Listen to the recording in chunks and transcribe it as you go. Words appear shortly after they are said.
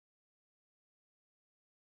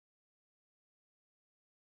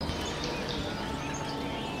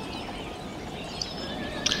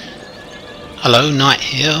Hello, Knight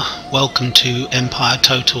here. Welcome to Empire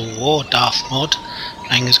Total War Darthmod,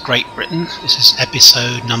 playing as Great Britain. This is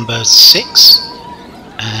episode number 6.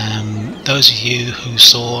 Those of you who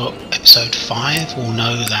saw episode 5 will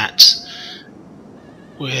know that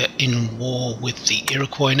we're in war with the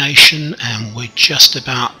Iroquois nation, and we're just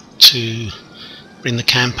about to bring the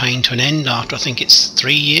campaign to an end after I think it's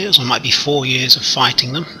 3 years, or it might be 4 years of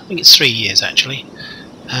fighting them. I think it's 3 years actually.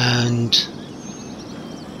 And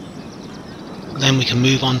then we can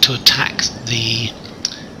move on to attack the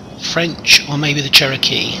French or maybe the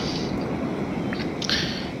Cherokee.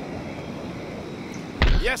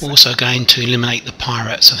 Yes, also going to eliminate the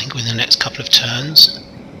pirates, I think, within the next couple of turns.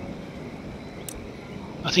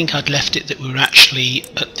 I think I'd left it that we were actually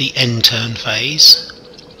at the end turn phase.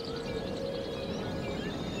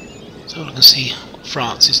 So I can see what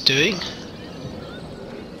France is doing.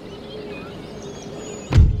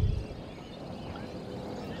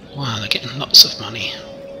 Wow, they're getting lots of money.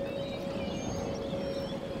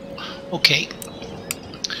 Okay.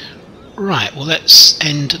 Right, well, let's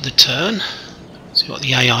end the turn. See what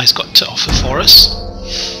the AI's got to offer for us.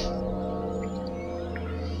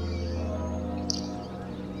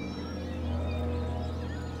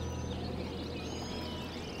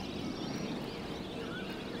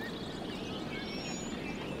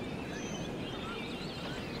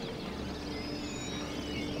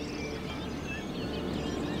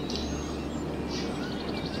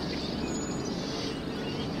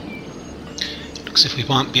 Looks as if we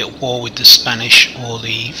won't be at war with the Spanish or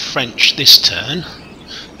the French this turn,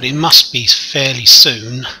 but it must be fairly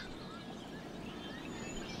soon.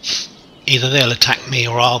 Either they'll attack me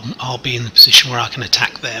or I'll be in the position where I can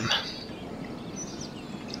attack them.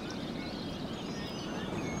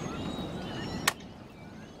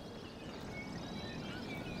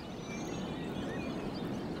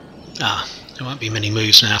 There won't be many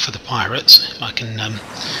moves now for the pirates if I can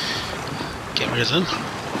get rid of them.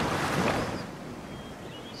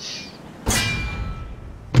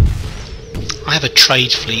 I have a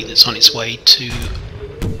trade fleet that's on its way to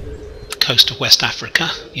the coast of West Africa,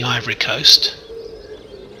 the Ivory Coast.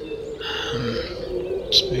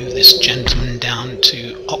 Let's move this gentleman down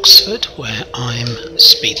to Oxford, where I'm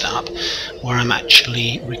speed that up, where I'm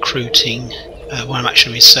actually recruiting, where I'm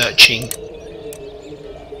actually researching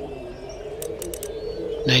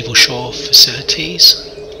naval shore facilities,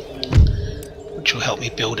 which will help me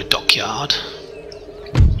build a dockyard,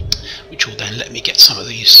 which will then let me get some of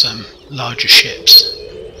these larger ships.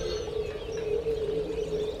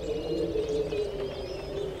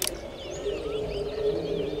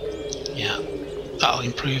 Yeah, that'll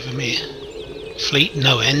improve me fleet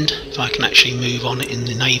no end if I can actually move on in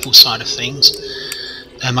the naval side of things.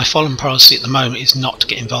 My foreign policy at the moment is not to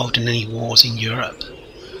get involved in any wars in Europe.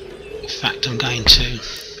 In fact, I'm going to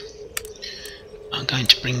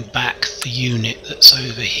bring back the unit that's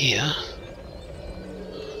over here.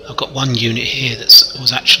 I've got one unit here that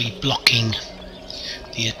was actually blocking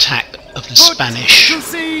the attack of the Spanish on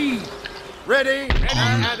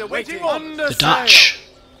the Dutch.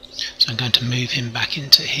 So I'm going to move him back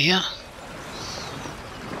into here.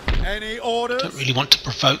 Any orders? Don't really want to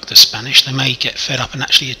provoke the Spanish. They may get fed up and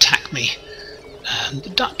actually attack me. The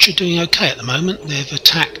Dutch are doing okay at the moment. They've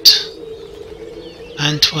attacked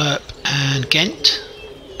Antwerp and Ghent,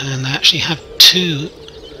 and they actually have 2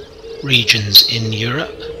 regions in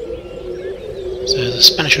Europe. So the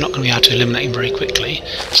Spanish are not going to be able to eliminate him very quickly.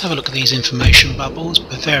 Let's have a look at these information bubbles.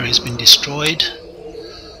 Bavaria's been destroyed.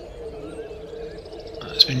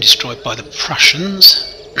 It's been destroyed by the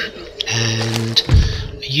Prussians. And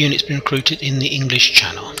a unit's been recruited in the English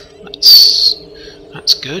Channel.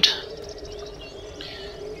 That's good.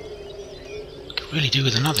 I could really do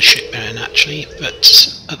with another shipbuilding actually,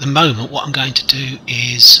 but at the moment what I'm going to do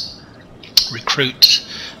is recruit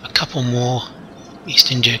a couple more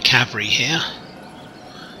East India cavalry here,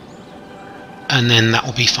 and then that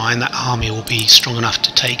will be fine. That army will be strong enough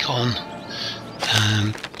to take on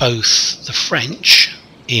both the French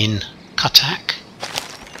in Cuttack,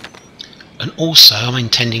 and also I'm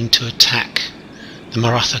intending to attack the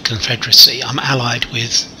Maratha Confederacy. I'm allied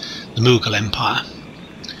with the Mughal Empire.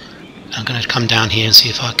 I'm going to come down here and see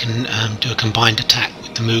if I can do a combined attack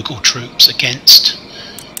with the Mughal troops against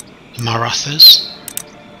the Marathas.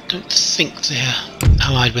 I don't think they're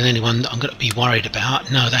allied with anyone that I'm going to be worried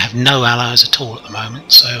about. No, they have no allies at all at the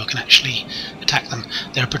moment, so I can actually attack them.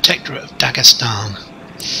 They're a protectorate of Dagestan,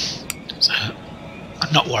 so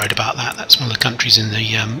I'm not worried about that. That's one of the countries in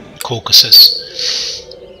the Caucasus.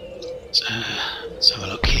 So let's have a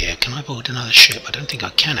look here. Can I build another ship? I don't think I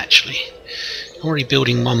can actually. I'm already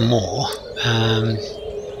building one more.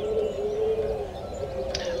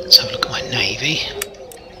 Let's have a look at my navy. Navy.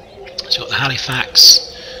 So we've got the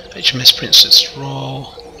Halifax, HMS Princess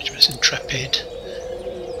Royal, HMS Intrepid,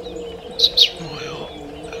 Princess Royal,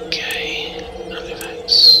 okay,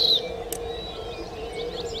 Halifax.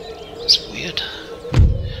 That's weird.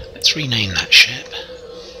 Let's rename that ship.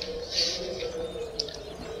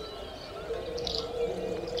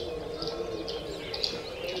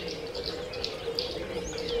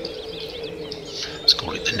 Let's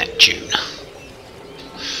call it the Neptune.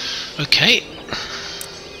 Okay.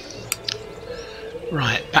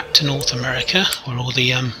 Right, back to North America, where all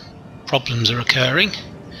the problems are occurring.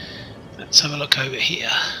 Let's have a look over here.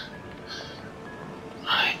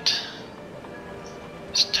 Right.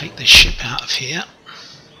 Let's take this ship out of here.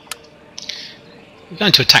 We're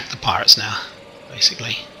going to attack the pirates now,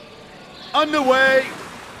 basically. Underway!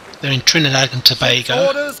 They're in Trinidad and Tobago.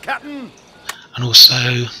 Orders, Captain! And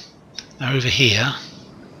also, they're over here.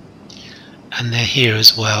 And they're here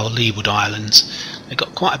as well, Leeward Islands. They've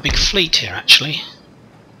got quite a big fleet here, actually.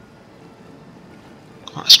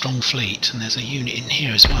 Quite a strong fleet, and there's a unit in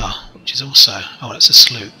here as well, which is also... oh, that's a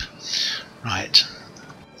sloop. Right.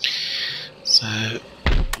 So,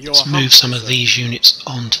 let's move some of these units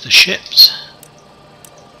onto the ships.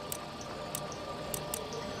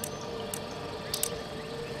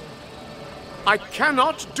 I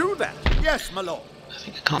cannot do that. Yes, my lord. I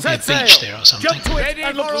think there can't be a beach there or something. Jump to it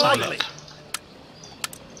and look lively.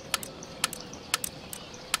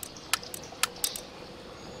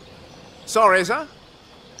 Sorry, sir.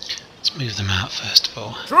 Let's move them out first of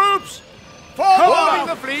all. Troops! Forward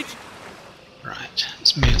the fleet! Right,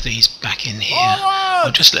 let's move these back in here. Forward!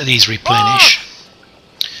 I'll just let these replenish.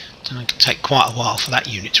 It's going to take quite a while for that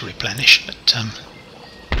unit to replenish, but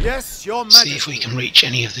Yes, Your Majesty. see if we can reach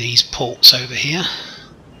any of these ports over here.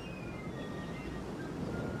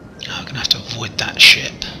 Oh, I'm going to have to avoid that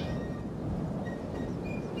ship.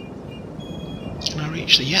 Can I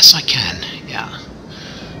reach the... yes, I can, yeah.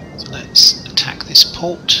 So let's attack this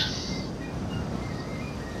port.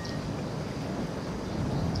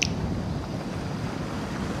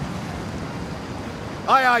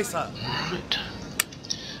 Aye, aye, sir. Right.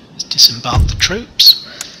 Let's disembark the troops.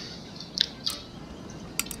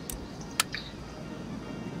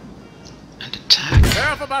 And attack.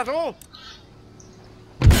 Prepare for battle.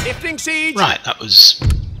 Lifting siege. Right, that was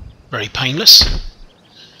very painless.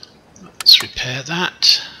 Let's repair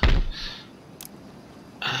that.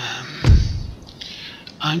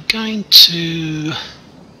 I'm going to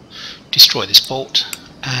destroy this port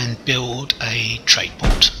and build a trade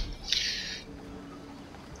port.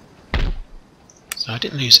 So I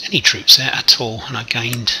didn't lose any troops there at all, and I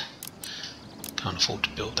gained... can't afford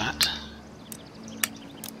to build that.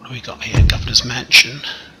 What have we got here? Governor's Mansion,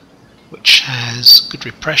 which has good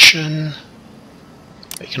repression,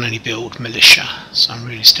 but you can only build militia, so I'm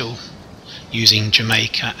really still using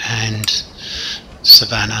Jamaica and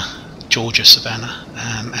Savannah, Georgia Savannah,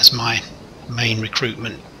 as my main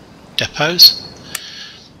recruitment depots.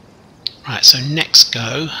 Right, so next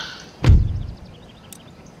go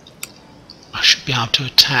I should be able to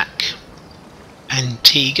attack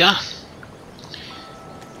Antigua.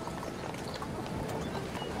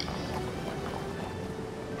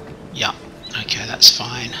 Yeah, okay, that's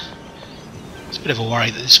fine. It's a bit of a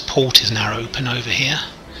worry that this port is now open over here.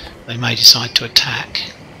 They may decide to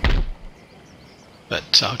attack,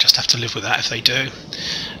 but I'll just have to live with that if they do.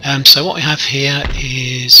 So what we have here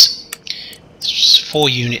is 4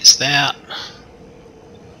 units there.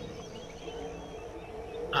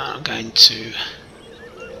 I'm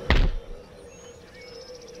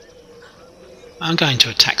going to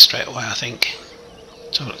attack straight away, I think.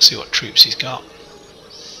 So let's see what troops he's got.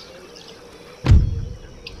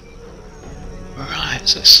 Right,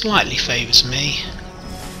 so it slightly favours me.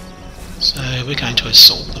 So we're going to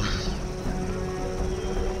assault them.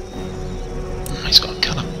 He's got a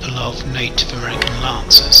couple of Native American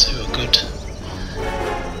Lancers who are good.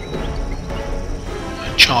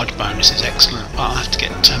 My charge bonus is excellent, but I'll have to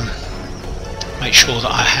get make sure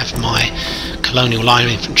that I have my colonial line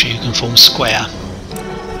infantry who can form square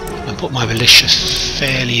and put my militia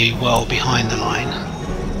fairly well behind the line.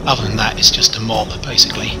 Other than that, it's just a mob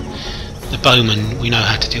basically. The bowmen, we know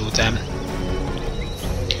how to deal with them.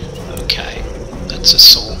 Okay, let's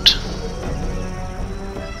assault.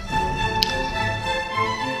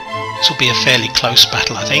 This will be a fairly close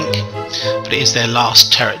battle, I think, but it is their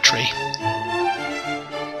last territory.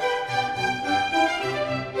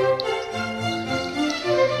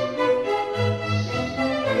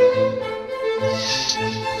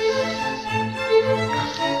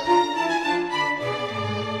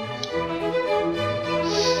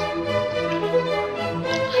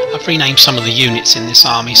 I've renamed some of the units in this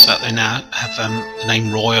army so that they now have the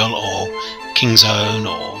name Royal or King's Own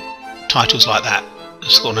or titles like that.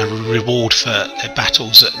 It's got a reward for their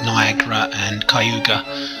battles at Niagara and Cayuga.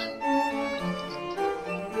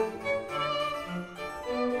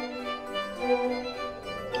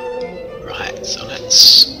 Right, so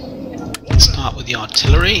let's start with the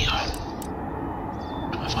artillery.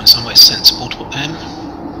 Try to find somewhere sensible to put them.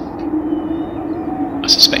 I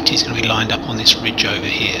suspect he's going to be lined up on this ridge over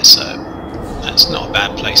here, so that's not a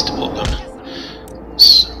bad place to put them.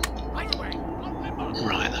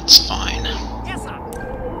 Right, that's fine.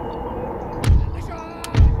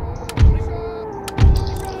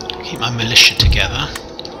 Keep my militia together.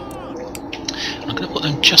 I'm going to put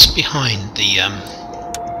them just behind the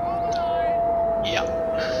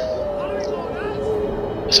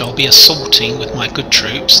so I'll be assaulting with my good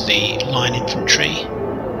troops the line infantry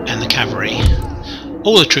and the cavalry.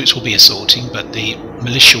 All the troops will be assaulting, but the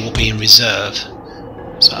militia will be in reserve,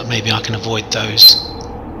 so maybe I can avoid those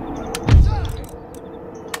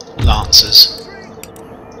lancers.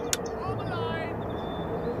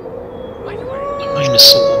 The main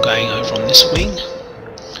assault will going over on this wing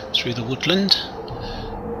through the woodland,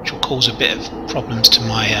 which will cause a bit of problems to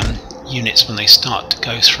my units when they start to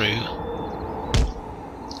go through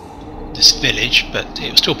this village, but it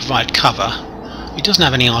will still provide cover. He doesn't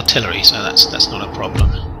have any artillery, so that's not a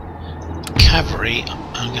problem. The cavalry,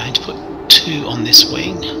 I'm going to put 2 on this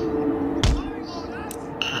wing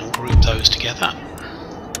and group those together.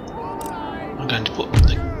 I'm going to put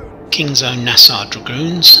the King's Own Nassau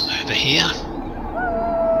Dragoons over here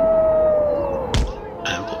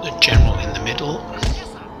and put the general in the middle.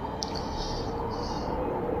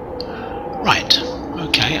 Right,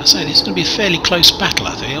 okay, I say this is going to be a fairly close battle,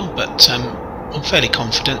 I feel, but I'm fairly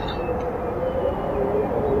confident.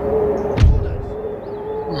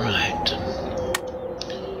 Right,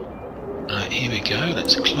 here we go,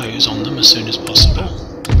 let's close on them as soon as possible.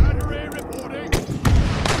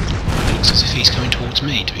 Looks as if he's coming towards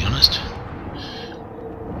me, to be honest.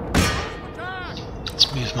 Let's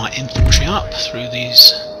move my infantry up through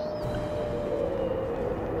these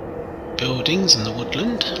buildings in the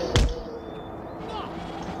woodland.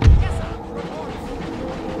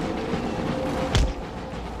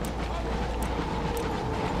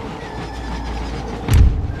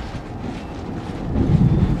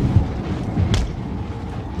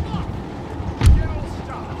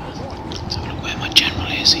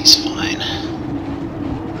 He's fine.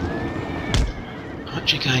 I'm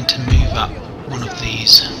actually going to move up one of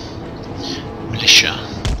these militia. I'm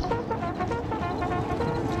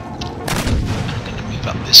going to move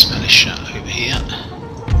up this militia over here.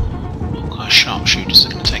 Our sharpshooters are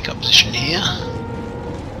going to take up position here.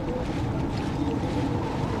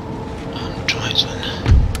 Tribesmen.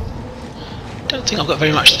 Don't think I've got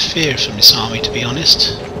very much to fear from this army, to be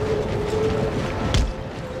honest.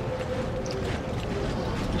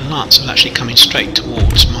 Lancers are actually coming straight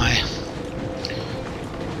towards my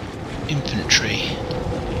infantry,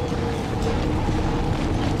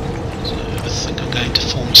 so I think I'm going to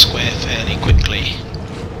form square fairly quickly.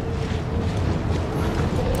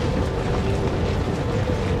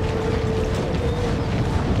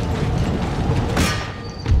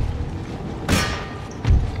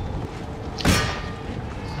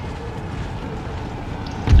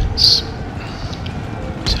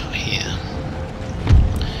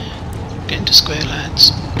 Square,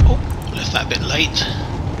 lads. Oh, left that a bit late.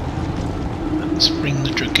 Let's bring the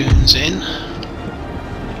dragoons in.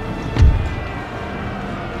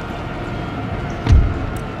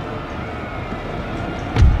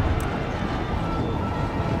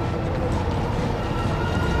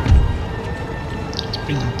 Let's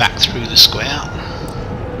bring them back through the square.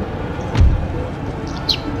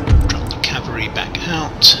 Let's drop the cavalry back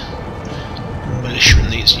out. Militia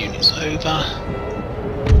and these units over.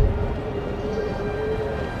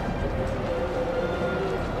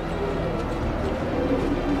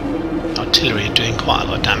 Artillery are doing quite a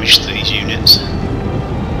lot of damage to these units.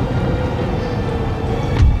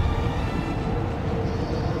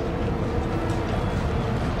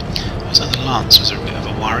 So the lancers are a bit of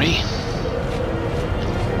a worry.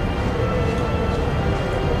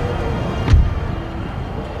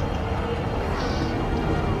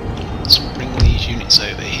 Let's bring these units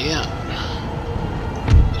over here.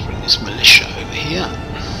 Let's bring this militia over here.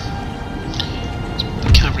 Let's bring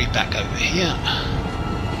the cavalry back over here.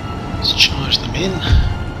 Let's charge them in.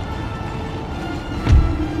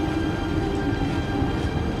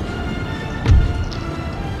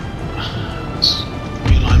 Let's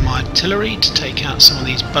realign my artillery to take out some of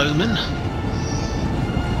these bowmen.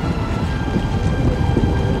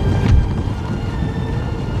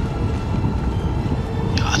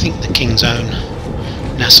 think the King's Own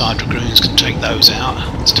Nassau Dragoons can take those out.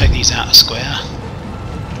 Let's take these out of square.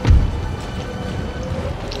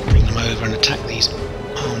 Bring them over and attack these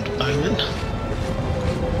armed bowmen.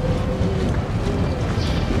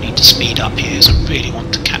 Need to speed up here, so I really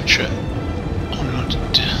want to capture it. I want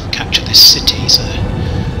to capture this city, so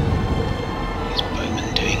what is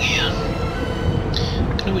bowmen doing here?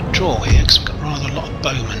 I'm going to withdraw here because we've got rather a lot of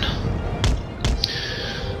bowmen.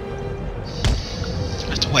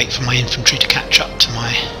 I have to wait for my infantry to catch up to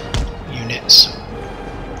my units.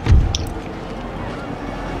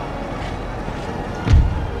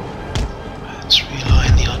 Let's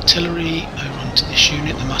realign the artillery over onto this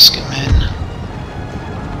unit, the musket men.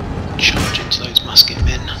 Charge into those musket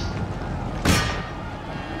men.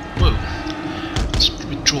 Whoa! Let's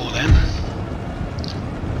withdraw them.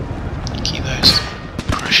 Keep those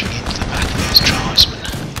crashing into the back of these tribesmen.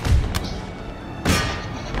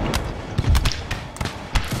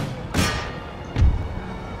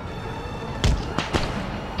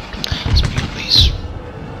 So we've got these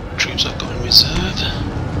troops I've got in reserve.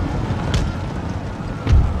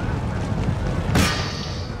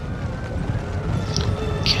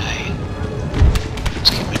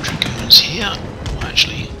 Here, we'll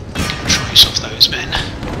actually make a choice of those men.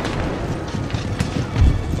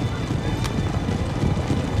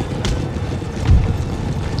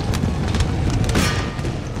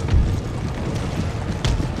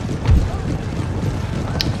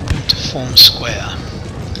 Going to form square.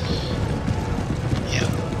 Yep.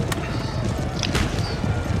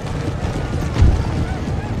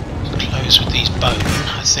 Close with these bowmen,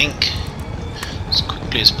 I think, as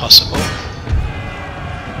quickly as possible.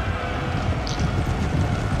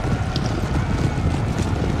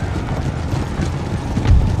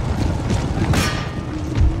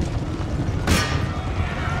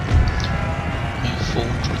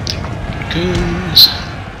 Goons.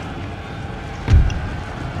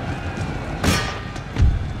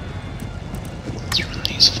 Let's run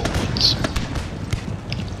these forwards.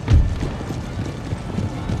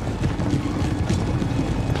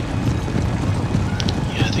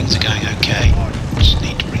 Yeah, things are going okay. Just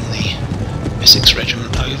need to bring the Essex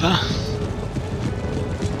Regiment over.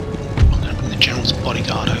 I'm going to bring the General's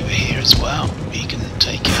Bodyguard over here as well. He can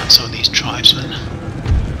take out some of these tribesmen.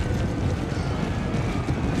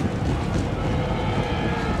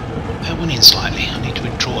 Winning slightly. I need to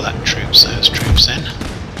withdraw those troops then.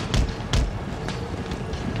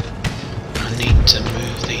 I need to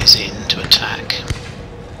move these in to attack.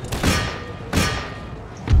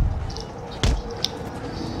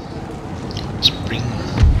 Let's bring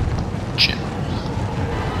General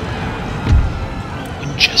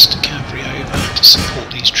Winchester Cavalry over to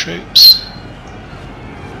support these troops.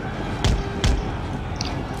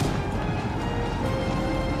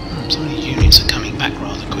 Some of these units are coming back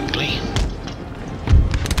rather quickly.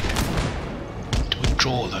 To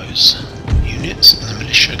withdraw those units, and the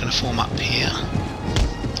militia are going to form up here.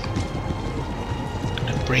 I'm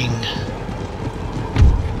going to bring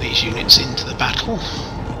these units into the battle.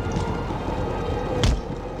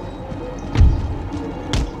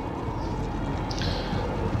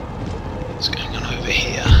 What's going on over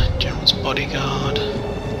here? General's Bodyguard.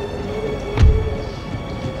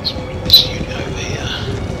 Let's bring this unit over here.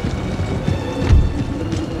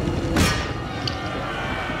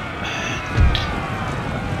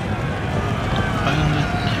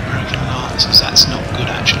 That's not good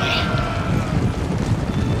actually.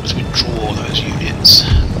 Let's withdraw those units.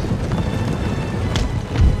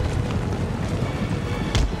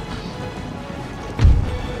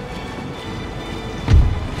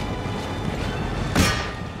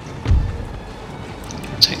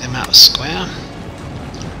 Take them out of square.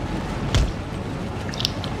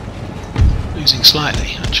 Losing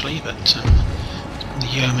slightly actually, but the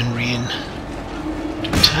yeomanry in to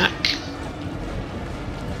attack.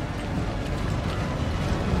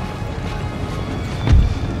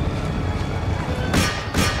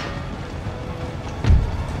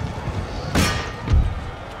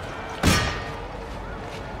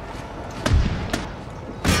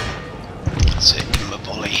 That's it, give them a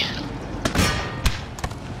volley.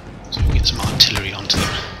 So we can get some artillery onto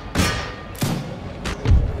them.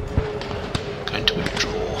 Going to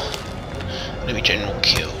withdraw. Enemy general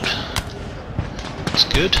killed. That's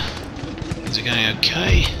good. Things are going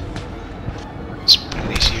okay. Let's bring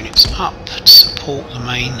these units up to support the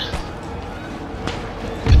main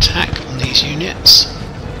attack on these units.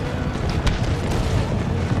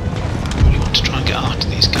 Really want to try and get after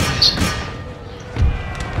these guys.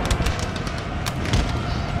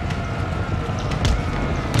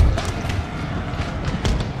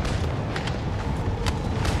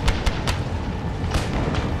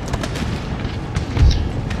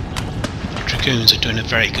 dragoons are doing a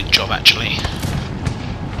very good job actually.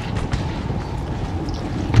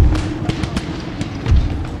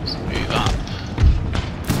 Let's move up.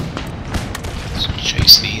 Let's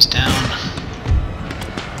chase these down.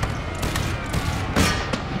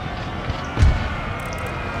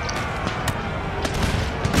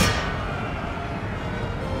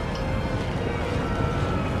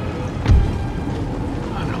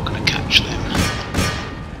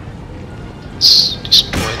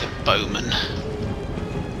 Bowman.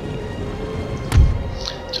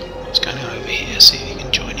 So let's go over here, see if he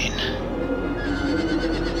can join in.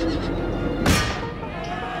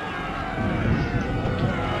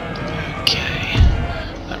 Okay,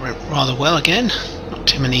 that went rather well again. Not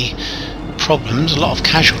too many problems, a lot of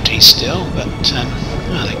casualties still, but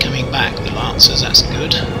they're coming back, the Lancers, that's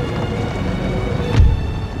good.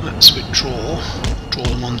 Let's withdraw, draw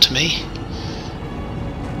them onto me.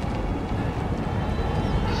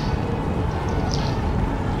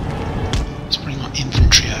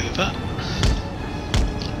 Infantry over.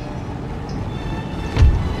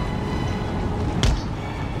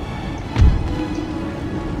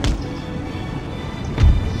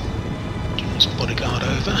 There's a bodyguard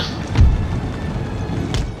over.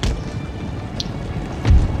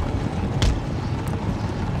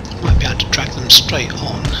 Might be able to drag them straight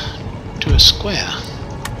on to a square.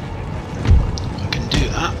 I can do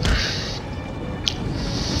that.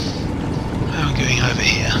 How are we going over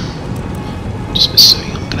here? Just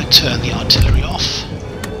pursuing. I'm going to turn the artillery off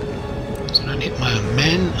so I don't hit my own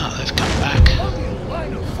men. Oh, they've come back.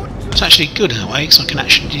 It's actually good in a way because I can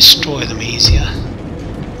actually destroy them easier.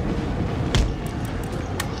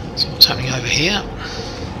 So what's happening over here?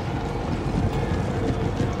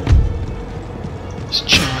 Let's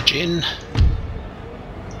charge in.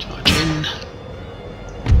 Charge in.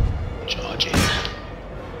 Charge in.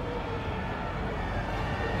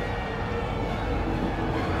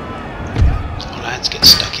 Get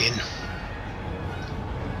stuck in.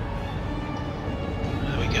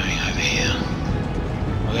 Where are we going over here?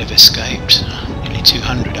 Well, they've escaped. Nearly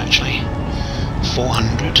 200 actually.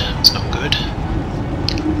 400. That's not good.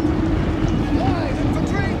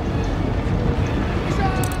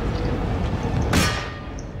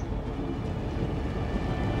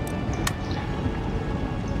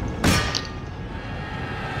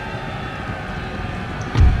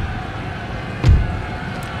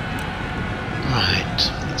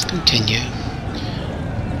 Continue.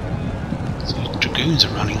 So dragoons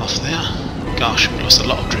are running off there. Gosh, we lost a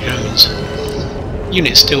lot of dragoons.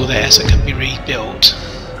 Unit's still there, so it can be rebuilt.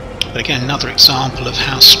 But again, another example of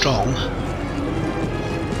how strong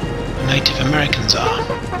the Native Americans are.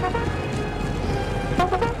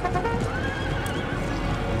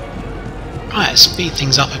 Right, let's speed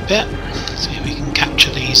things up a bit. See if we can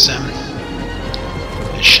capture these.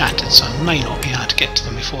 They're shattered, so I may not be able to get to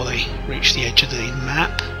them before they reach the edge of the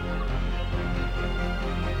map.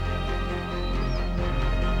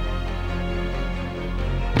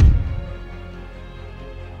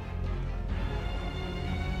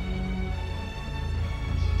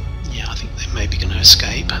 Maybe going to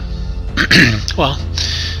escape. Well,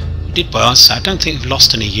 we did well, so I don't think we've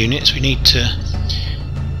lost any units. We need to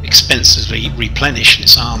expensively replenish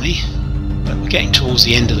this army, but we're getting towards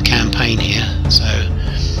the end of the campaign here, so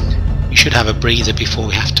we should have a breather before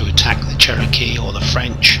we have to attack the Cherokee or the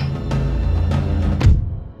French.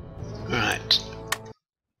 Right.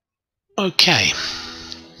 Okay.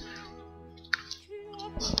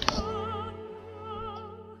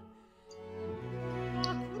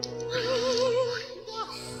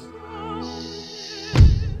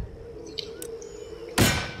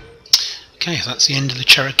 Okay, so that's the end of the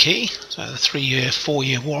Cherokee. So the 3-year,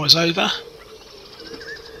 4-year war is over.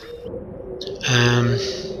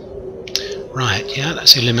 Right, yeah,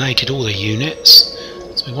 that's eliminated all the units.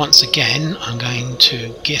 So once again, I'm going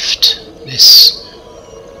to gift this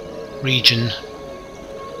region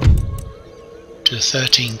to the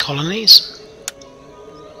 13 colonies.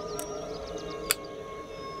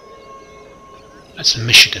 That's the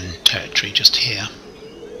Michigan territory just here.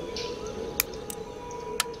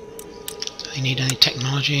 Do they need any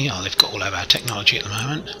technology? Oh, they've got all of our technology at the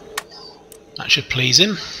moment. That should please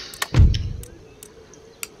him.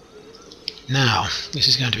 Now, this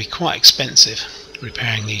is going to be quite expensive,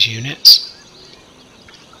 repairing these units.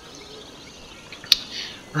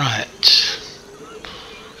 Right.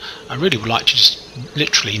 I really would like to just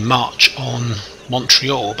literally march on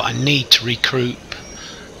Montreal, but I need to recoup.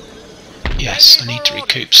 Yes, I need to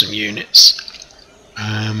recoup some units. So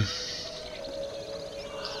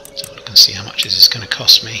look and see how much this is going to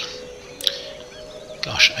cost me.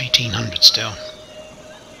 Gosh, 1800 still.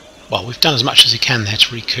 Well, we've done as much as we can there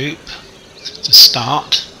to recoup. to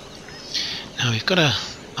start. Now we've got an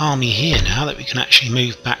army here now that we can actually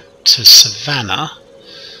move back to Savannah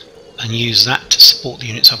and use that to support the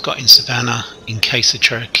units I've got in Savannah in case the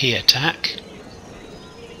Cherokee attack.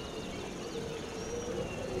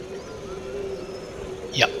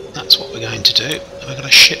 Yep, that's what we're going to do. Have I got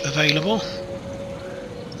a ship available? I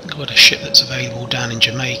think I've got a ship that's available down in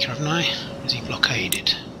Jamaica, haven't I? Is he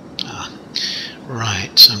blockaded? Ah,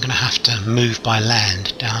 right, so I'm going to have to move by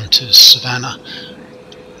land down to Savannah.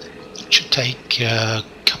 It should take a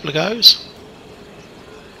couple of goes.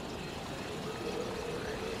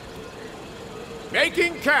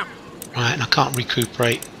 Making camp. Right, and I can't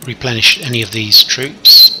replenish any of these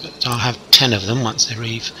troops, but I'll have 10 of them once they're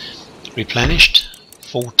replenished.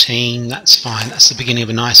 14, that's fine. That's the beginning of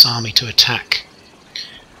a nice army to attack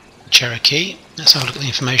Cherokee. Let's have a look at the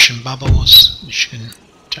information bubbles. Michigan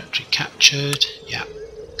territory captured. Yeah.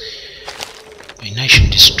 A nation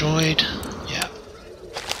destroyed. Yeah.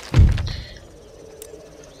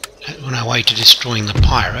 We're on our way to destroying the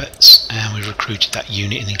pirates, and we've recruited that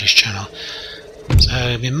unit in the English Channel.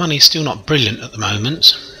 So my money's still not brilliant at the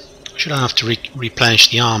moment. Should I have to replenish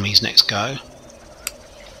the armies next go?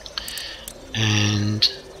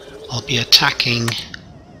 And I'll be attacking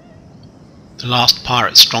the last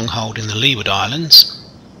pirate stronghold in the Leeward Islands,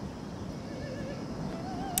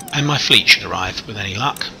 and my fleet should arrive with any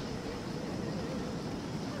luck.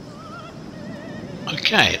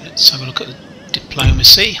 Okay, let's have a look at the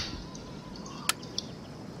diplomacy.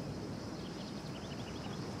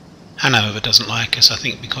 Hanover doesn't like us, I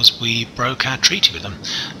think, because we broke our treaty with them.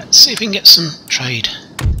 Let's see if we can get some trade.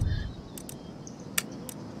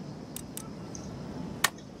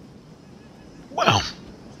 Well,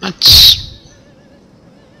 that's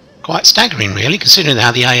quite staggering, really, considering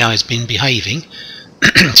how the AI has been behaving.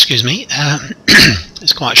 Excuse me.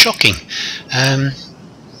 It's quite shocking. I'm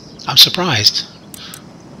surprised.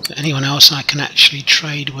 Is there anyone else I can actually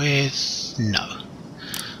trade with? No.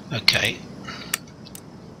 Okay.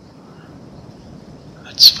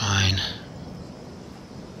 That's fine.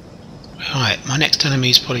 Right, my next enemy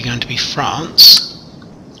is probably going to be France.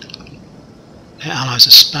 Their allies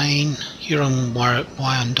are Spain, Huron,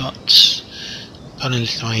 Wyandotte, Poland,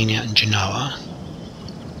 Lithuania and Genoa.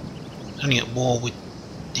 Only at war with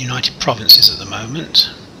the United Provinces at the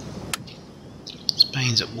moment.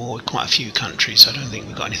 Spain's at war with quite a few countries, so I don't think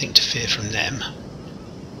we've got anything to fear from them.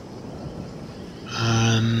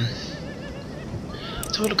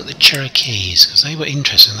 Let's have a look at the Cherokees, because they were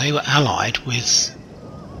interesting. They were allied with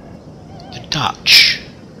the Dutch.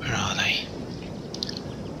 Where are they?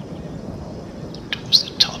 Towards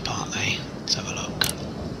the top, aren't they? Let's have a look.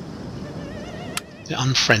 They're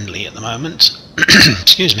unfriendly at the moment.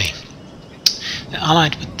 Excuse me. They're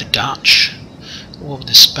allied with the Dutch, war with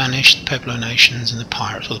the Spanish, the Pueblo nations and the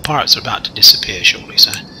pirates. Well, the pirates are about to disappear shortly,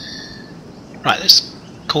 so... Right, let's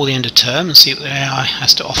call the end of term and see what the AI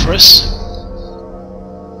has to offer us.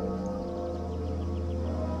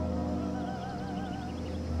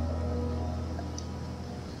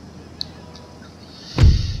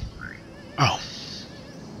 Oh.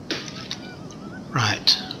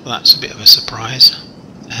 Right, well that's a bit of a surprise.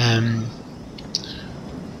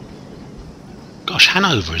 Gosh,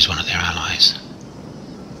 Hanover is one of their allies.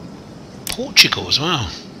 Portugal as well.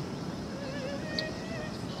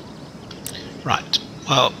 Right,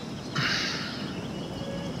 well,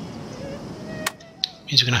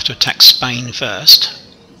 means we're going to have to attack Spain first.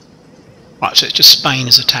 Right, so it's just Spain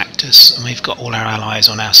has attacked us and we've got all our allies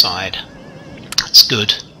on our side. That's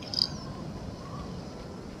good.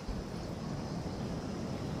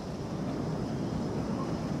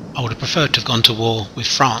 I would have preferred to have gone to war with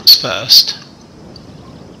France first.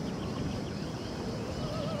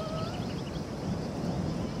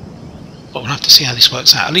 But we'll have to see how this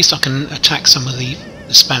works out. At least I can attack some of the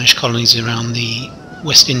Spanish colonies around the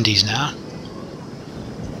West Indies now.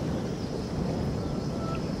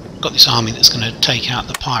 Got this army that's going to take out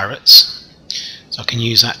the pirates, so I can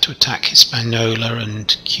use that to attack Hispaniola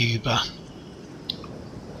and Cuba.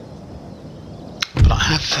 But I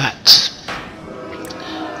have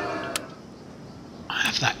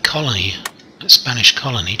that colony, that Spanish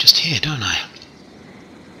colony just here, don't I?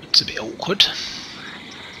 It's a bit awkward.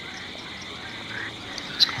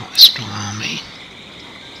 It's quite a strong army.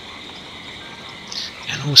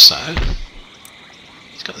 And also,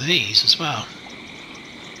 he's got these as well.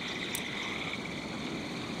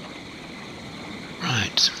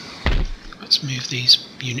 Right, let's move these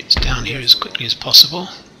units down here as quickly as possible.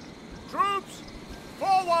 Troops,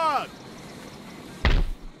 forward!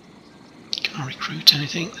 Can I recruit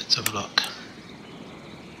anything? Let's have a look.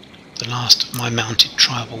 The last of my mounted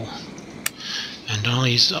tribal And are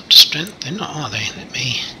these up to strength? They're not, are they? Let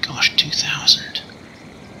me... Gosh, 2,000.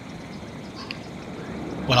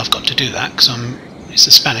 Well, I've got to do that because it's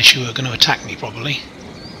the Spanish who are going to attack me probably.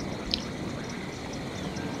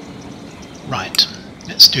 Right,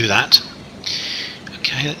 let's do that.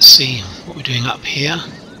 Okay, let's see what we're doing up here.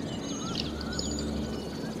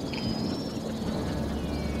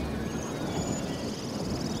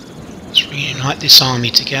 Let's reunite this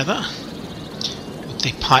army together with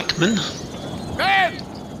the pikemen. Men!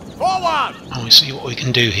 Forward! And we see what we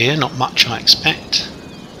can do here. Not much, I expect.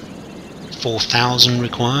 4,000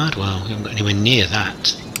 required. Well, we haven't got anywhere near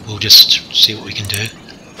that. We'll just see what we can do.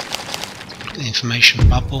 Look at the information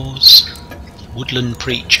bubbles. Woodland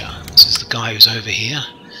Preacher. This is the guy who's over here.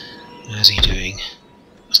 How's he doing?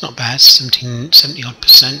 That's not bad. 70 odd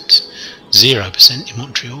percent. 0% in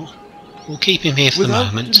Montreal. We'll keep him here for the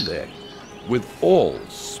moment. Delay, with all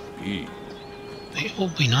speed. It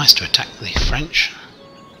would be nice to attack the French.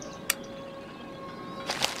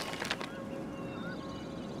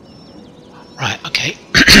 Right, okay.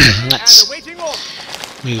 Let's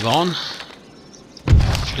move on.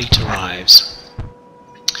 Fleet arrives.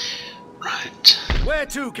 Right. Where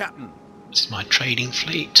to, Captain? This is my trading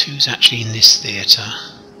fleet. Who's actually in this theatre?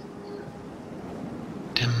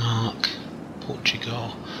 Denmark,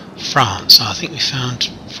 Portugal, France. I think we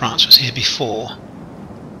found France was here before.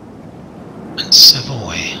 And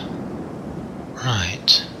Savoy.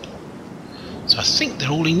 Right. So I think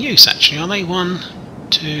they're all in use actually, are they? 1,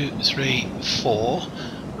 2, 3, 4.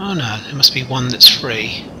 Oh no, there must be one that's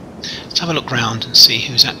free. Let's have a look round and see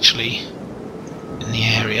who's actually in the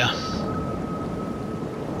area.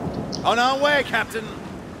 On our way, Captain.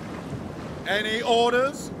 Any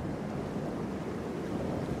orders?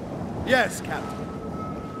 Yes, Captain.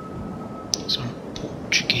 Some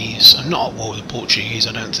Portuguese. I'm not at war with the Portuguese,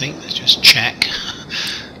 I don't think. Let's just check.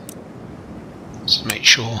 Let's make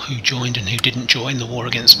sure who joined and who didn't join the war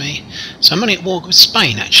against me. So I'm only at war with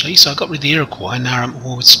Spain actually, so I got rid of the Iroquois and now I'm at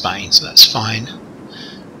war with Spain, so that's fine.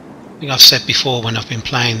 I think I've said before when I've been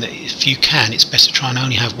playing that if you can, it's best to try and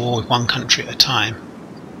only have war with one country at a time.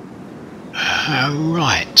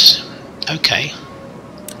 Right, okay.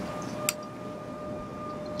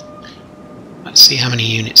 Let's see how many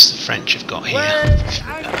units the French have got here.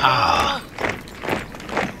 Ah.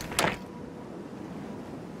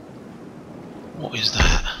 What is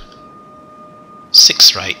that?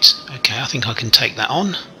 6th rate. Okay, I think I can take that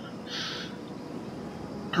on.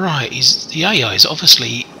 Right, the AI is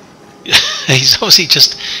obviously he's obviously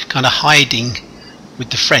just kind of hiding with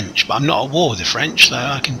the French, but I'm not at war with the French, so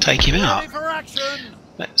I can take him out.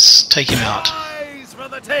 Let's take him out. For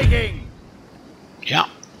the taking. Yeah.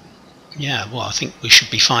 Yeah, well, I think we should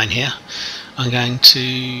be fine here. I'm going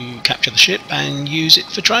to capture the ship and use it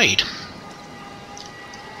for trade.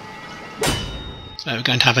 So we're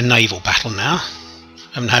going to have a naval battle now.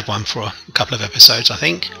 Haven't had one for a couple of episodes, I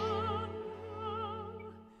think.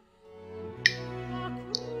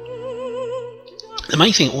 The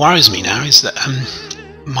main thing that worries me now is that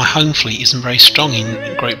my home fleet isn't very strong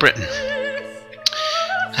in Great Britain.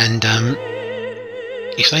 And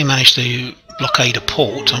if they manage to blockade a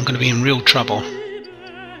port, I'm going to be in real trouble.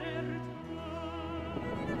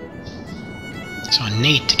 So I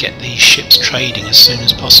need to get these ships trading as soon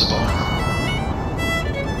as possible.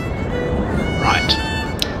 Right,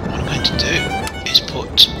 what I'm going to do is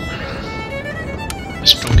put the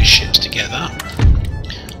strongest ships together,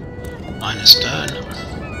 line astern.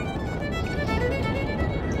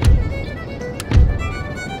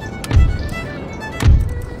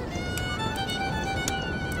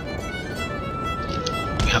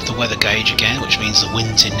 We have the weather gauge again, which means the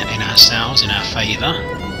wind's in our sails, in our favour.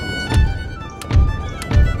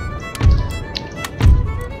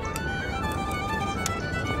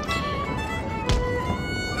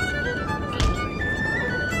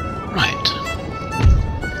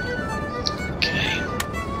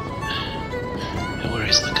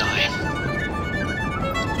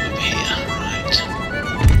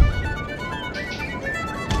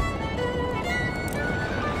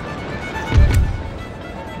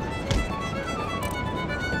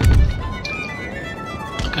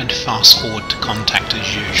 Fast forward to contact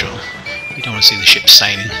as usual. You don't want to see the ship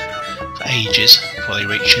sailing for ages before they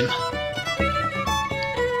reach him.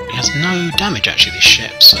 It has no damage actually, this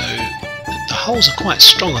ship, so the hulls are quite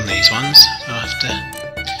strong on these ones, so I have to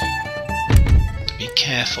be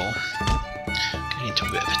careful. Getting into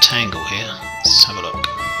a bit of a tangle here. Let's have a look.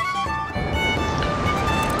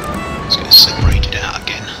 Let's get separated out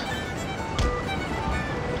again.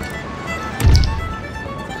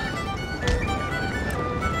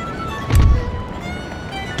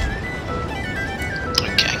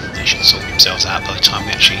 Sort themselves out by the time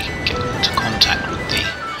we actually get into contact with the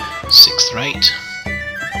 6th rate.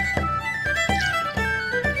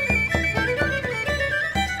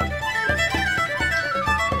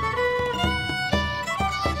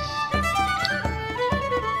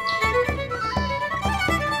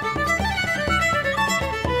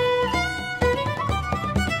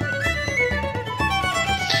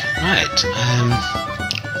 Right,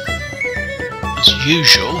 as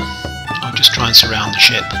usual, I'll just try and surround the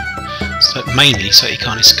ship, mainly so he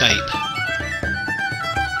can't escape.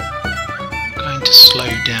 I'm going to slow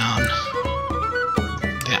down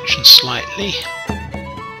the action slightly,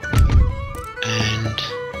 and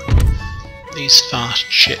these fast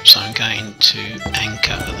ships I'm going to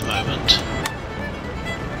anchor at the moment.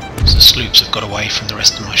 So the sloops have got away from the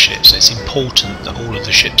rest of my ships, so it's important that all of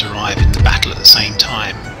the ships arrive in the battle at the same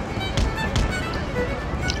time.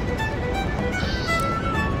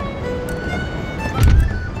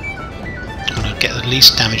 Get the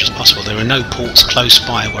least damage as possible. There are no ports close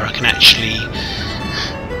by where I can actually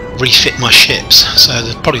refit my ships, so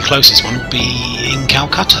the probably closest one would be in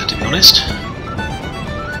Calcutta, to be honest.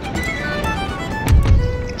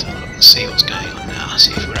 So look and see what's going on now,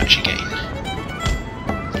 see if we're actually getting...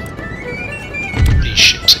 These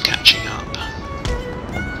ships are catching up.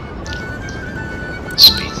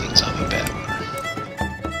 Speed things up a bit.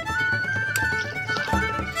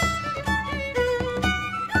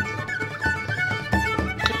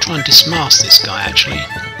 Try and dismast this guy actually.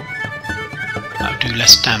 That would do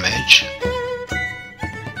less damage,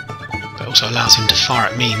 but also allows him to fire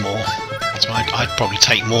at me more, so I'd probably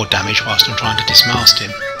take more damage whilst I'm trying to dismast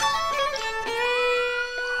him.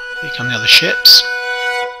 Here come the other ships.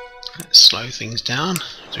 Let's slow things down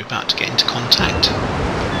as we're about to get into contact.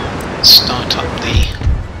 Let's start up the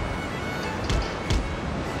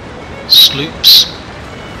sloops,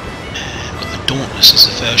 and the Dauntless is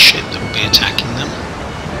the first ship that will be attacking them.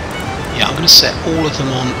 Yeah, I'm going to set all of them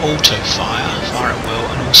on auto fire, fire at will,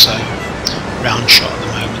 and also round shot at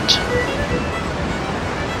the moment.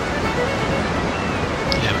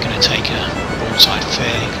 Yeah, we're going to take a broadside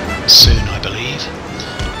fairly soon, I believe.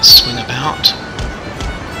 Swing about.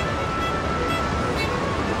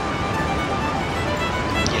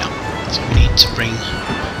 Yeah, so we need to bring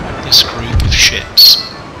this group of ships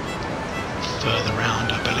further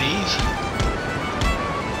round, I believe.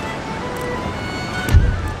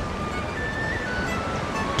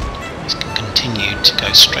 Continue to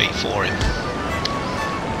go straight for him.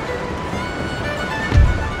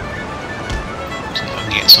 So if I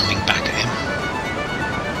can get something back at him.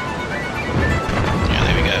 Yeah,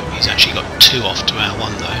 there we go. He's actually got 2 off to our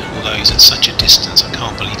 1 though, although he's at such a distance I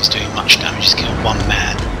can't believe he's doing much damage. He's killed 1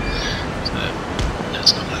 man. So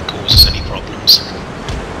that's not going to cause us any problems.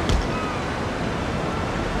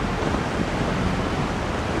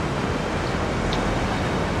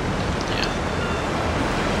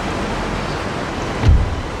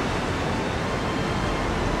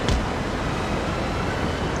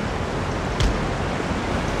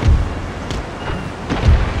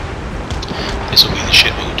 This will be the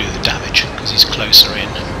ship that will do the damage because he's closer in.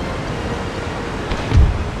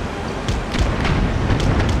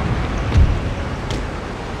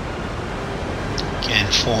 Again,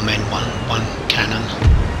 4 men, one cannon.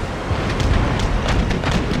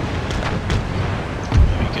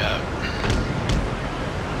 There we go.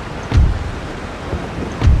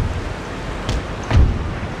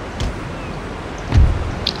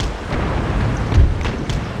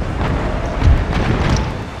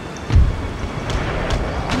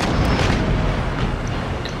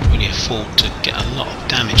 To get a lot of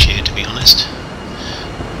damage here, to be honest,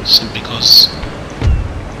 simply because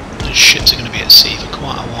the ships are going to be at sea for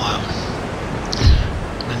quite a while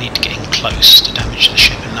and I need to get in close to damage the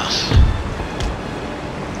ship enough.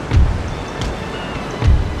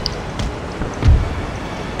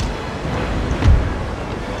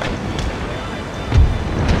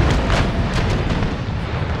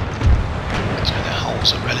 So their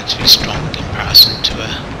hulls are relatively strong in comparison to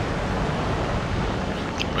a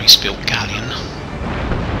race-built galleon,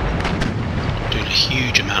 doing a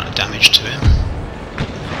huge amount of damage to him.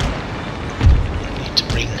 I need to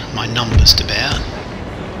bring my numbers to bear.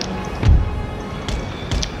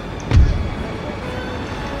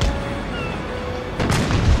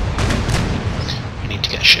 We need to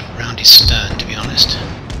get a ship around his stern, to be honest.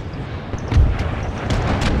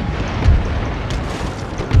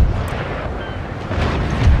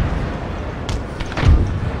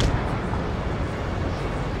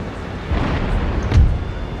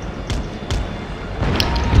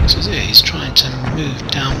 He's trying to move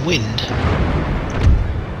downwind.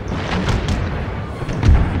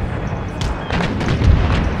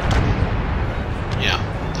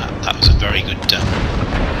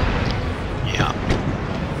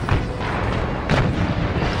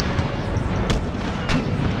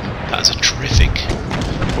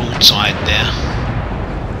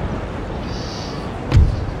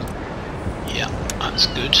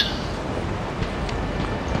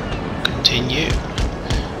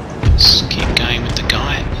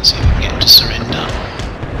 Let's see if we can get him to surrender.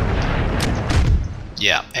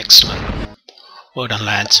 Yeah, excellent. Well done,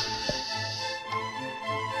 lads.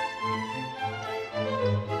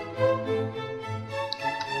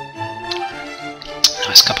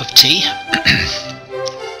 Nice cup of tea.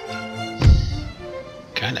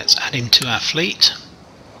 Okay, let's add him to our fleet.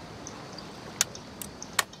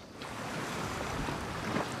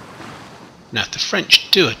 Now, if the French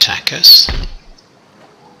do attack us,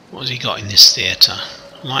 what has he got in this theatre?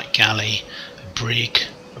 Light galley, a brig,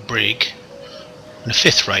 and a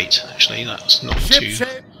fifth rate. Actually, that's not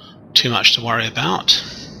too much to worry about.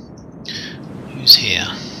 Who's here?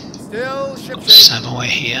 Still Got Savoy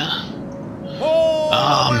here.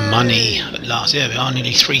 Ah, money at last. There we are,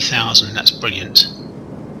 nearly 3,000. That's brilliant.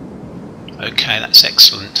 Okay, that's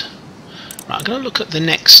excellent. Right, I'm going to look at the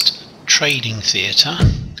next trading theatre.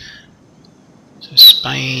 So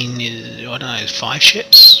Spain is, I don't know, 5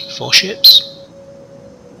 ships? 4 ships?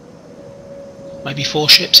 Maybe 4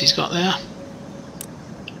 ships he's got there.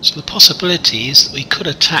 So the possibility is that we could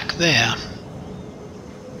attack there.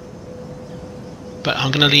 But I'm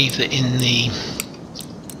going to leave it in the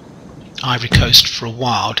Ivory Coast for a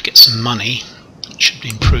while to get some money. It should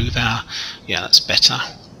improve our... yeah, that's better.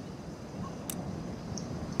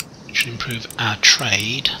 It should improve our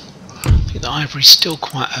trade. I think the ivory's still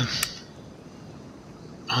quite a...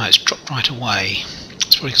 ah, it's dropped right away.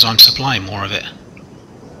 It's probably because I'm supplying more of it.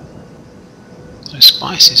 So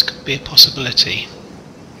spices could be a possibility.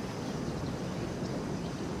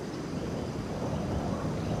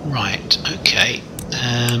 Right, okay.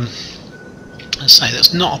 Let's say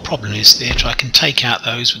that's not a problem in this theatre. I can take out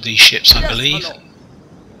those with these ships, I believe.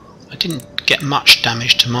 I didn't get much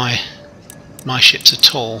damage to my ships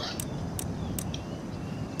at all.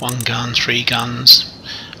 1 gun, 3 guns.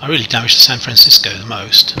 I really damaged the San Francisco the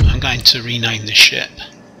most. I'm going to rename this ship.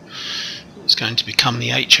 It's going to become the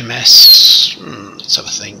HMS... let's have a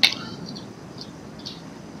think.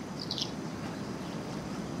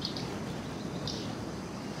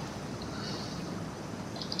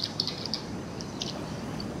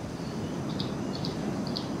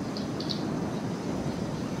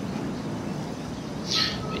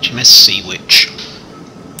 HMS Sea Witch.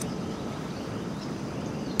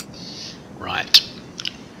 Right.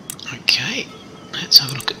 Okay. Let's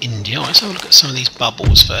have a look at India. Let's have a look at some of these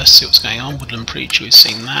bubbles first, see what's going on. Woodland Preacher, we've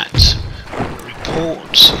seen that.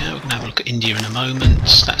 Report. Yeah, we're going to have a look at India in a moment.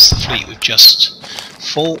 That's the fleet we've just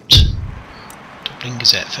fought. Dublin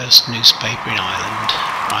Gazette, first newspaper in Ireland.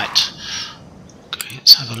 Right. Okay,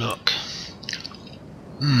 let's have a look.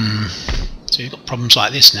 So we've got problems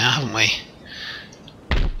like this now, haven't we?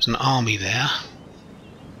 There's an army there.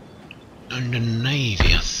 And a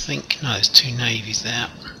navy, I think. No, there's 2 navies there.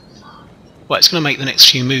 Well, it's going to make the next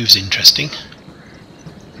few moves interesting.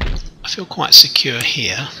 I feel quite secure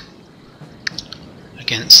here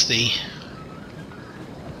against the...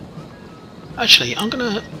 actually, I'm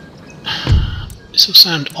going to... this will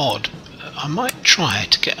sound odd. I might try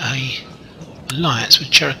to get a alliance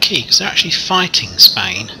with Cherokee because they're actually fighting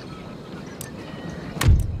Spain.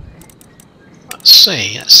 Let's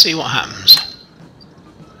see what happens.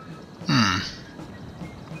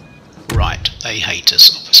 Right, they hate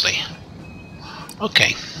us, obviously.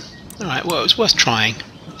 Okay, alright, well, it was worth trying.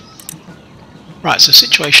 Right, so the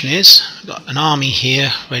situation is, we've got an army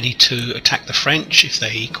here ready to attack the French if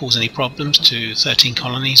they cause any problems to 13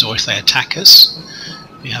 colonies or if they attack us.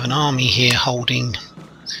 We have an army here holding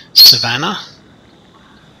Savannah.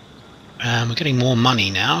 We're getting more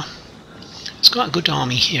money now. It's quite a good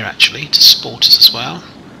army here actually to support us as well.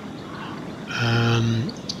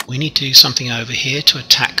 We need to do something over here to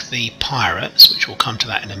attack the pirates, which we'll come to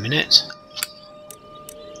that in a minute.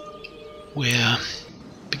 We're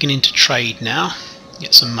beginning to trade now,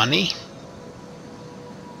 get some money.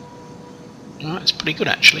 Alright, it's pretty good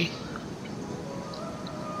actually.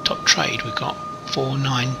 Top trade we've got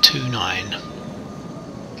 4929.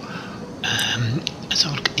 Let's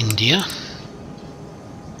have a look at India.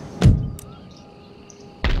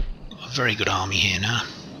 A very good army here now.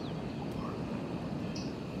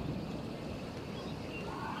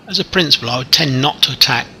 As a principle, I would tend not to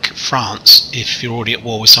attack France if you're already at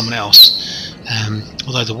war with someone else.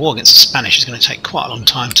 Although the war against the Spanish is going to take quite a long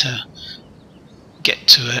time to get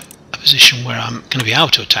to a position where I'm going to be able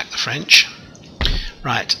to attack the French.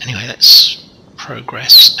 Right, anyway, let's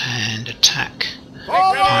progress and attack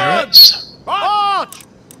pirates.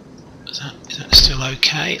 Is that still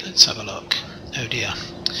okay? Let's have a look. Oh dear.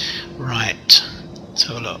 Right, let's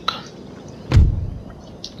have a look.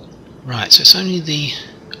 Right, so it's only the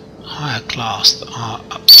higher class that are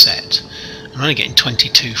upset. I'm only getting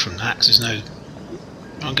 22 from that because there's no...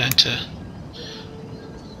 I'm going to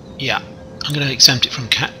Yeah, I'm going to exempt it from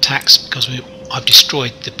tax because I've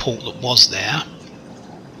destroyed the port that was there.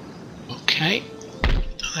 Okay,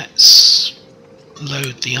 let's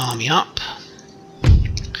load the army up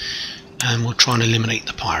and we'll try and eliminate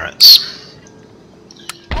the pirates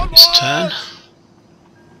this turn.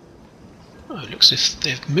 Oh, it looks as if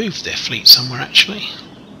they've moved their fleet somewhere actually.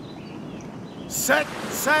 Set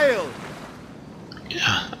sail!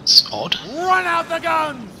 Yeah, that's odd. Run out the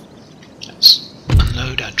guns! Let's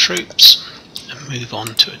unload our troops and move on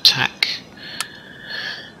to attack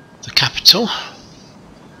the capital,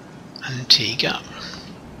 Antigua.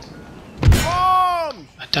 Bombs!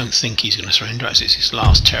 I don't think he's going to surrender as it's his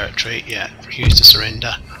last territory. Yeah, refused to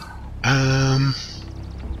surrender.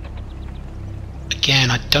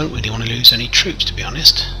 Again, I don't really want to lose any troops, to be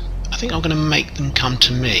honest. I think I'm going to make them come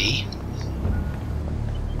to me.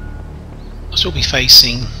 I'll still be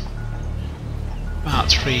facing about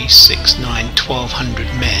 3, 6, 9, 1,200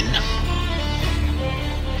 men.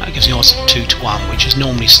 That gives the odds of 2 to 1, which is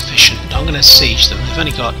normally sufficient. I'm going to siege them. They've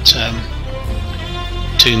only got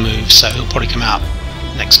 2 moves, so he'll probably come out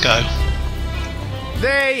next go.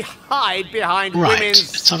 They hide behind Right,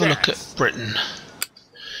 women's let's have a look at Britain.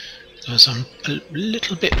 Because I'm a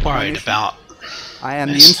little bit worried about I am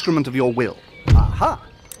the this. instrument of your will. Aha!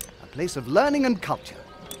 A place of learning and culture.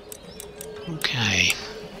 Okay.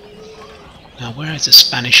 Now where is the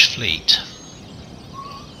Spanish fleet?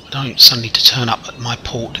 I don't suddenly to turn up at my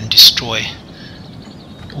port and destroy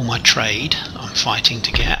all my trade I'm fighting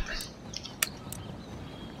to get.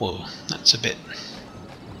 Whoa, that's a bit...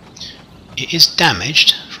 It is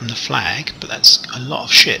damaged from the flag, but that's a lot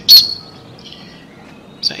of ships.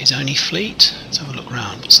 Is that his only fleet? Let's have a look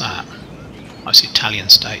around. What's that? Oh, it's the Italian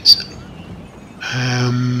states.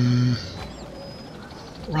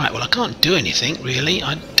 Right, well I can't do anything really.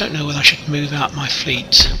 I don't know whether I should move out my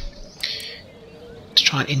fleet to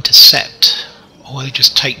try and intercept, or whether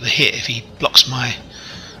just take the hit. If he blocks my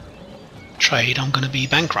trade, I'm going to be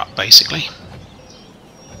bankrupt basically.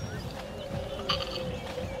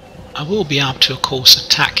 I will be able to of course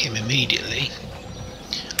attack him immediately.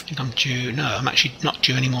 I think I'm due... no, I'm actually not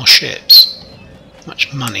due any more ships. How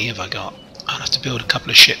much money have I got? I'll have to build a couple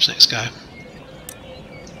of ships next go.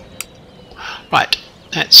 Right,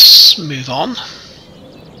 let's move on.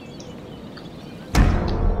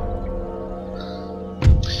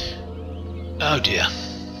 Oh dear.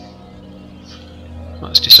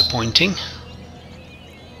 That's disappointing.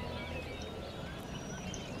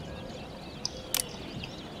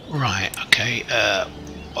 Right, okay,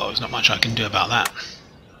 well there's not much I can do about that.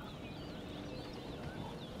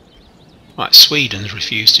 Right, Sweden's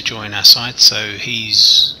refused to join our side, so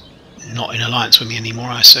he's not in alliance with me anymore,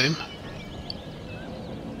 I assume.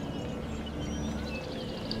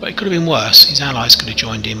 But it could have been worse. His allies could have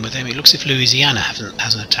joined in with him. It looks as if Louisiana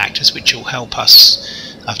hasn't attacked us, which will help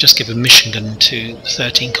us. I've just given Michigan to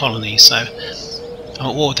 13 colonies, so I'm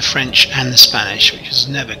at war with the French and the Spanish, which is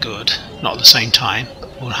never good. Not at the same time,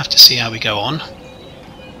 but we'll have to see how we go on.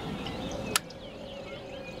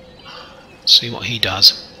 See what he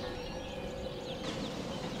does.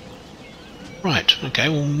 Right, okay,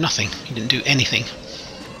 well nothing. He didn't do anything.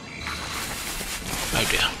 Oh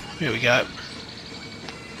dear, here we go.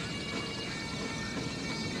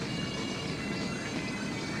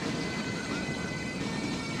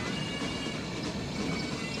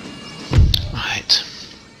 Right.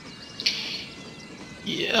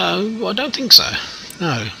 Yeah, well, I don't think so.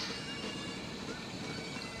 No.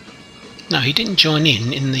 No, he didn't join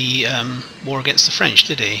in the war against the French,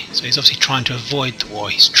 did he? So he's obviously trying to avoid the war.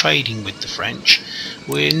 He's trading with the French.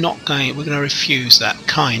 We're going to refuse that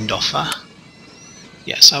kind offer.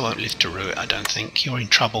 Yes, I won't live to rue it, I don't think. You're in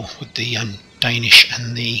trouble with the Danish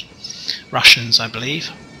and the Russians, I believe.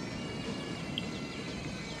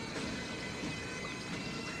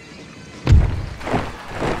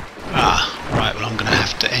 Ah, right, well I'm going to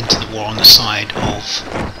have to enter the war on the side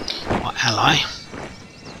of my ally.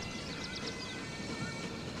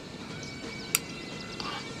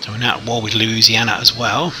 So we're now at war with Louisiana as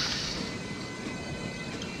well.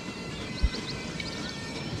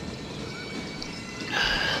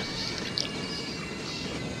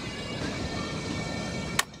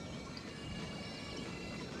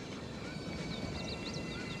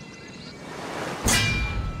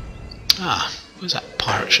 Ah, where's that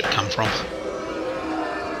pirate ship come from?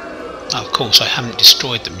 Oh, of course, I haven't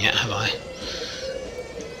destroyed them yet, have I?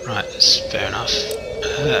 Right, that's fair enough.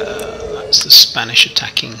 That's the Spanish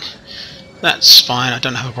attacking. That's fine, I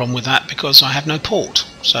don't have a problem with that because I have no port.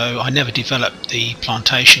 So I never developed the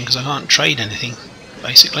plantation because I can't trade anything,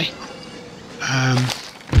 basically.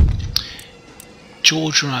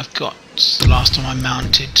 Georgia I've got the last time I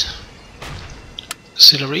mounted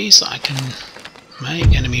auxiliaries that I can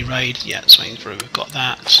make. Enemy raid, yeah, swing through, we've got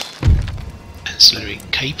that. Ancillary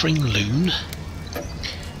capering loon.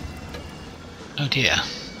 Oh dear.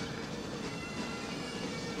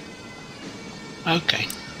 Okay,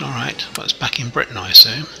 alright, well it's back in Britain I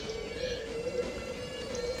assume.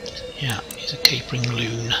 Yeah, he's a capering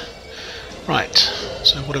loon. Right,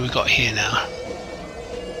 so what have we got here now?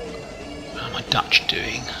 How am I Dutch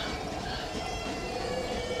doing?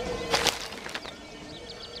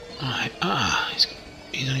 Alright,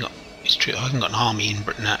 he's only got, it's true, I haven't got an army in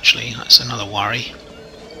Britain actually, that's another worry.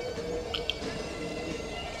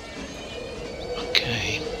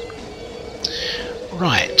 Okay.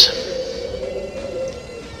 Right.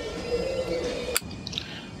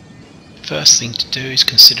 First thing to do is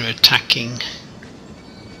consider attacking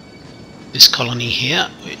this colony here,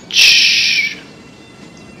 which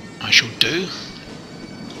I shall do.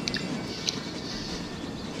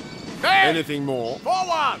 Anything more?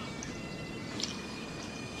 Forward!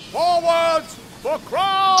 Forwards for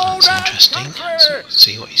crown That's interesting. and So country! let's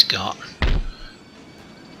see what he's got.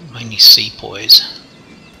 Mainly sepoys.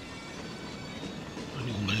 A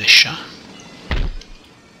little militia.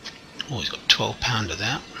 Oh, he's got 12 pounder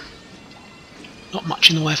there. Not much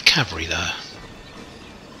in the way of cavalry though.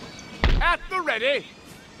 At the ready!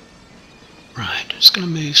 Right, just going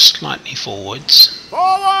to move slightly forwards.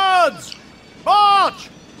 Forwards! March!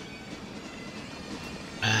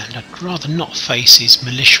 And I'd rather not face his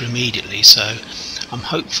militia immediately, so I'm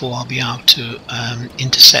hopeful I'll be able to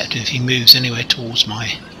intercept him if he moves anywhere towards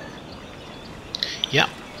my... Yeah,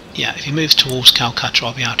 if he moves towards Calcutta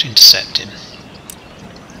I'll be able to intercept him.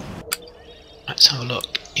 Let's have a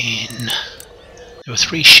look in... There were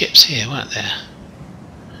 3 ships here, weren't there?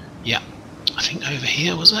 Yeah, I think over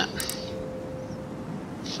here was it?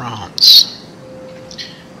 France.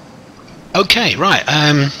 Okay, right,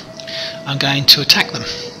 I'm going to attack them.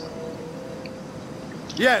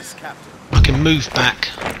 Yes, Captain. I can move back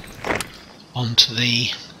onto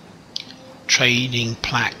the trading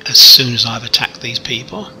plaque as soon as I've attacked these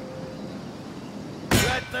people.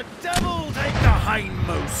 Let the devil take the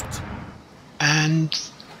hindmost. And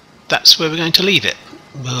that's where we're going to leave it.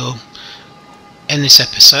 We'll end this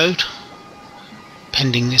episode.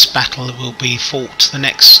 Pending this battle will be fought the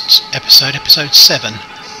next episode, episode 7.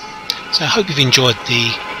 So I hope you've enjoyed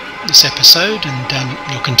this episode,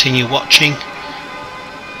 and you'll continue watching,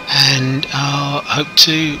 and I hope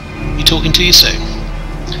to be talking to you soon.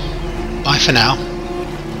 Bye for now.